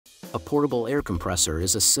A portable air compressor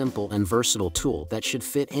is a simple and versatile tool that should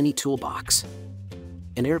fit any toolbox.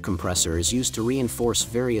 An air compressor is used to reinforce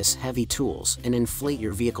various heavy tools and inflate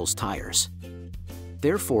your vehicle's tires.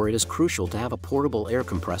 Therefore, it is crucial to have a portable air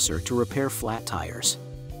compressor to repair flat tires.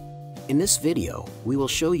 In this video, we will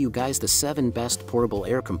show you guys the 7 best portable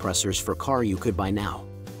air compressors for car you could buy now.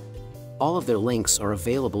 All of their links are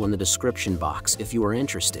available in the description box if you are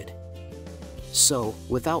interested. So,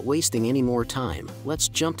 without wasting any more time, let's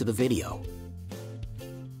jump to the video.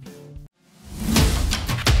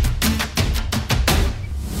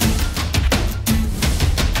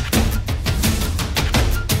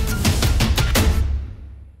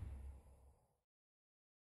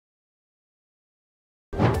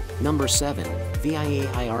 Number 7.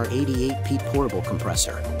 VIAIR 88P Portable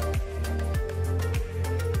Compressor.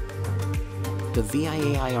 The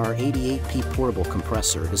VIAIR 88P Portable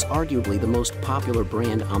Compressor is arguably the most popular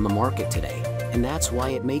brand on the market today, and that's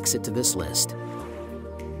why it makes it to this list.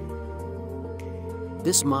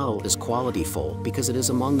 This model is qualityful because it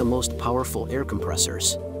is among the most powerful air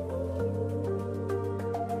compressors.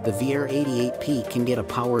 The VIAIR 88P can get a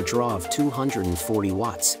power draw of 240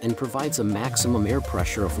 watts and provides a maximum air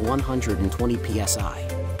pressure of 120 psi,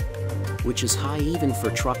 which is high even for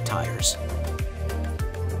truck tires.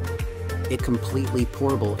 A completely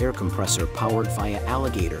portable air compressor powered via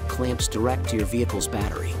alligator clamps direct to your vehicle's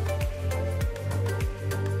battery.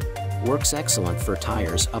 Works excellent for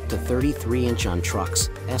tires up to 33-inch on trucks,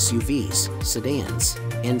 SUVs, sedans,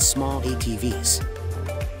 and small ATVs.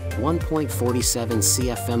 1.47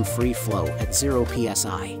 CFM free flow at 0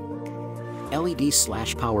 psi.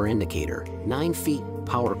 LED/power indicator, 9 feet,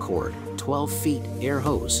 power cord, 12 feet, air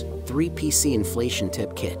hose, 3 PC inflation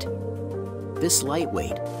tip kit. This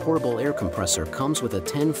lightweight, portable air compressor comes with a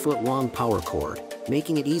 10-foot long power cord,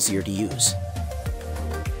 making it easier to use.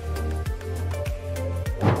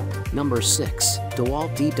 Number 6.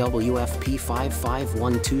 DEWALT DWFP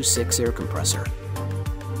 55126 Air Compressor.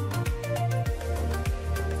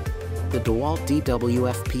 The DEWALT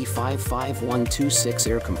DWFP 55126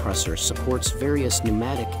 air compressor supports various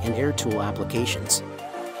pneumatic and air tool applications.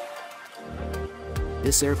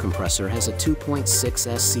 This air compressor has a 2.6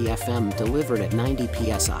 SCFM delivered at 90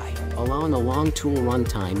 psi, allowing a long tool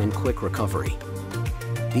runtime and quick recovery.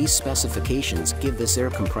 These specifications give this air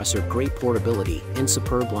compressor great portability and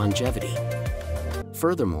superb longevity.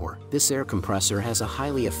 Furthermore, this air compressor has a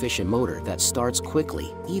highly efficient motor that starts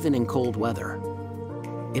quickly, even in cold weather.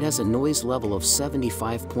 It has a noise level of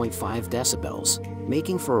 75.5 decibels,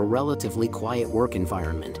 making for a relatively quiet work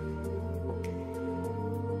environment.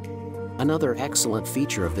 Another excellent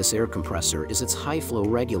feature of this air compressor is its high-flow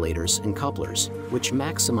regulators and couplers, which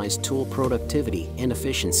maximize tool productivity and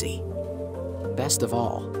efficiency. Best of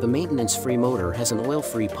all, the maintenance-free motor has an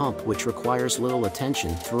oil-free pump which requires little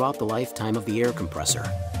attention throughout the lifetime of the air compressor.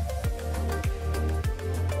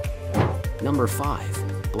 Number 5.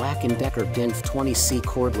 Black & Decker DINF 20C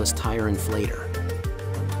Cordless Tire Inflator.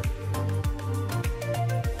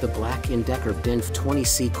 The Black & Decker DINF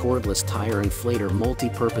 20C Cordless Tire Inflator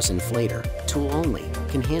multi-purpose inflator, tool only,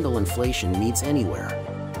 can handle inflation needs anywhere.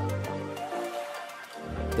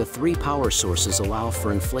 The 3 power sources allow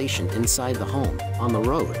for inflation inside the home, on the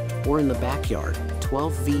road, or in the backyard: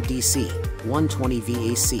 12V DC,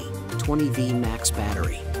 120V AC, 20V max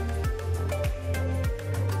battery.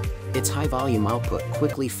 Its high-volume output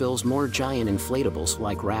quickly fills more giant inflatables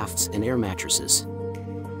like rafts and air mattresses.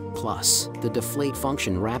 Plus, the deflate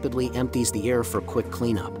function rapidly empties the air for quick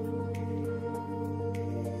cleanup.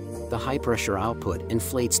 The high-pressure output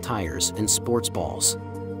inflates tires and sports balls.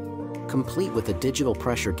 Complete with a digital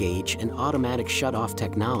pressure gauge and automatic shut-off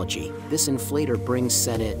technology, this inflator brings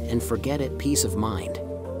set-it-and-forget-it peace of mind.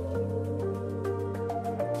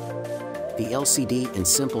 The LCD and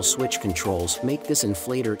simple switch controls make this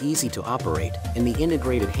inflator easy to operate, and the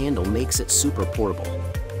integrated handle makes it super portable.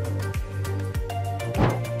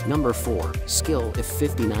 Number 4. SKIL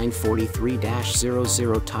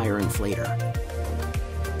F5943-00 Tire Inflator.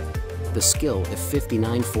 The SKIL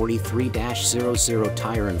F5943-00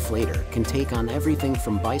 Tire Inflator can take on everything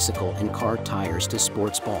from bicycle and car tires to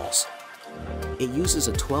sports balls. It uses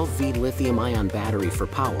a 12V lithium-ion battery for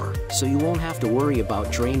power, so you won't have to worry about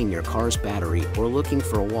draining your car's battery or looking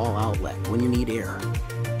for a wall outlet when you need air.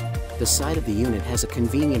 The side of the unit has a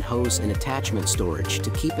convenient hose and attachment storage to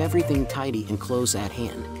keep everything tidy and close at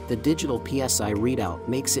hand. The digital PSI readout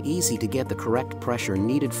makes it easy to get the correct pressure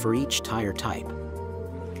needed for each tire type.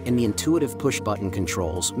 And the intuitive push-button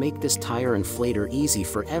controls make this tire inflator easy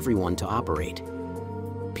for everyone to operate.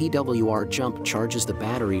 PWR Jump charges the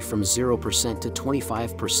battery from 0% to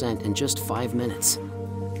 25% in just 5 minutes.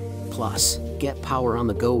 Plus, get power on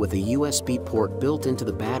the go with a USB port built into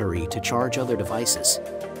the battery to charge other devices.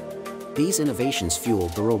 These innovations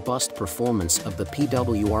fueled the robust performance of the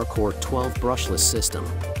PWR Core 12 brushless system.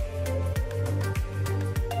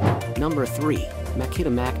 Number 3.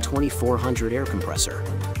 Makita Mak 2400 Air Compressor.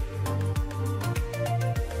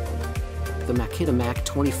 The Makita Mak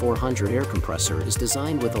 2400 air compressor is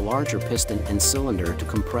designed with a larger piston and cylinder to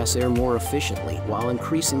compress air more efficiently while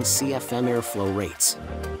increasing CFM airflow rates.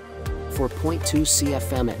 For 0.2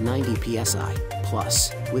 CFM at 90 psi,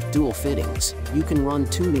 plus, with dual fittings, you can run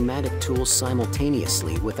 2 pneumatic tools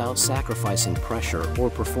simultaneously without sacrificing pressure or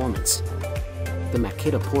performance. The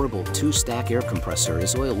Makita portable 2-stack air compressor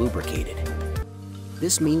is oil lubricated.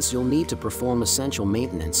 This means you'll need to perform essential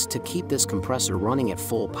maintenance to keep this compressor running at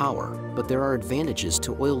full power, but there are advantages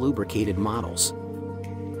to oil-lubricated models.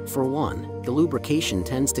 For one, the lubrication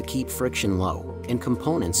tends to keep friction low, and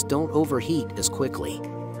components don't overheat as quickly.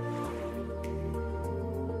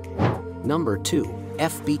 Number 2.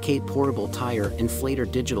 FBK Portable Tire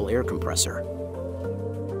Inflator Digital Air Compressor.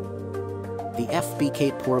 The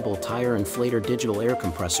FBK Portable Tire Inflator Digital Air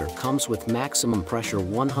Compressor comes with maximum pressure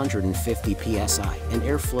 150 psi and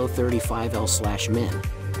airflow 35 L/min.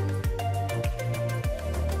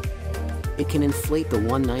 It can inflate the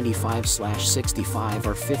 195/65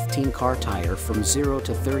 or 15 car tire from 0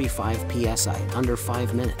 to 35 psi under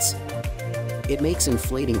 5 minutes. It makes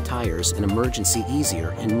inflating tires an emergency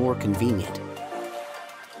easier and more convenient.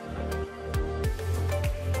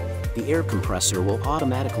 The air compressor will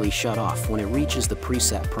automatically shut off when it reaches the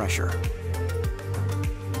preset pressure.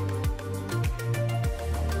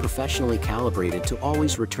 Professionally calibrated to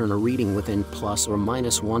always return a reading within plus or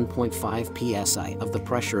minus 1.5 psi of the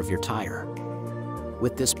pressure of your tire.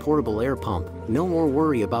 With this portable air pump, no more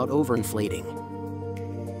worry about overinflating.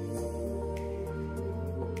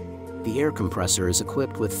 The air compressor is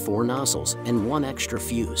equipped with 4 nozzles and 1 extra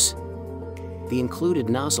fuse. The included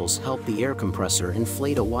nozzles help the air compressor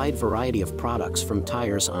inflate a wide variety of products from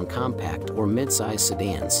tires on compact or mid-size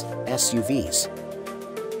sedans, SUVs.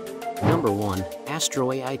 Number 1.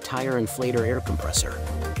 AstroAI Tire Inflator Air Compressor.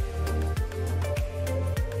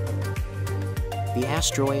 The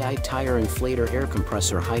AstroAI Tire Inflator Air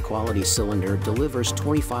Compressor high-quality cylinder delivers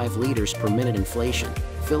 25 liters per minute inflation,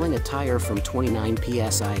 filling a tire from 29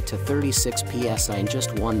 psi to 36 psi in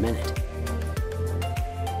just 1 minute.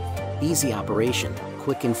 Easy operation,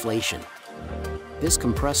 quick inflation. This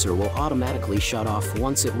compressor will automatically shut off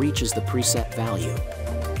once it reaches the preset value.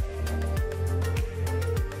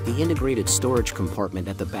 The integrated storage compartment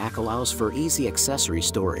at the back allows for easy accessory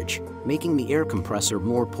storage, making the air compressor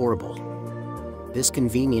more portable. This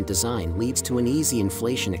convenient design leads to an easy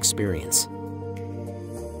inflation experience.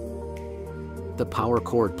 The power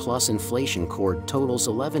cord plus inflation cord totals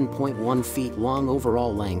 11.1 feet long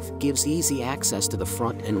overall length, gives easy access to the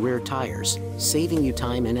front and rear tires, saving you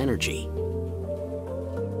time and energy.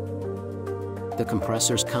 The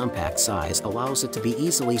compressor's compact size allows it to be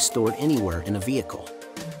easily stored anywhere in a vehicle.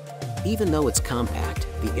 Even though it's compact,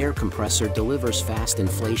 the air compressor delivers fast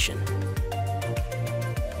inflation.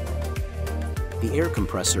 The air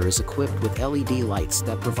compressor is equipped with LED lights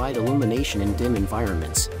that provide illumination in dim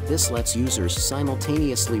environments. This lets users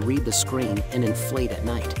simultaneously read the screen and inflate at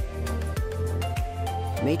night.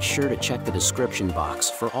 Make sure to check the description box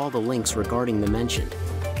for all the links regarding the mentioned.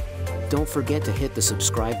 Don't forget to hit the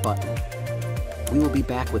subscribe button. We will be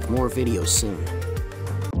back with more videos soon.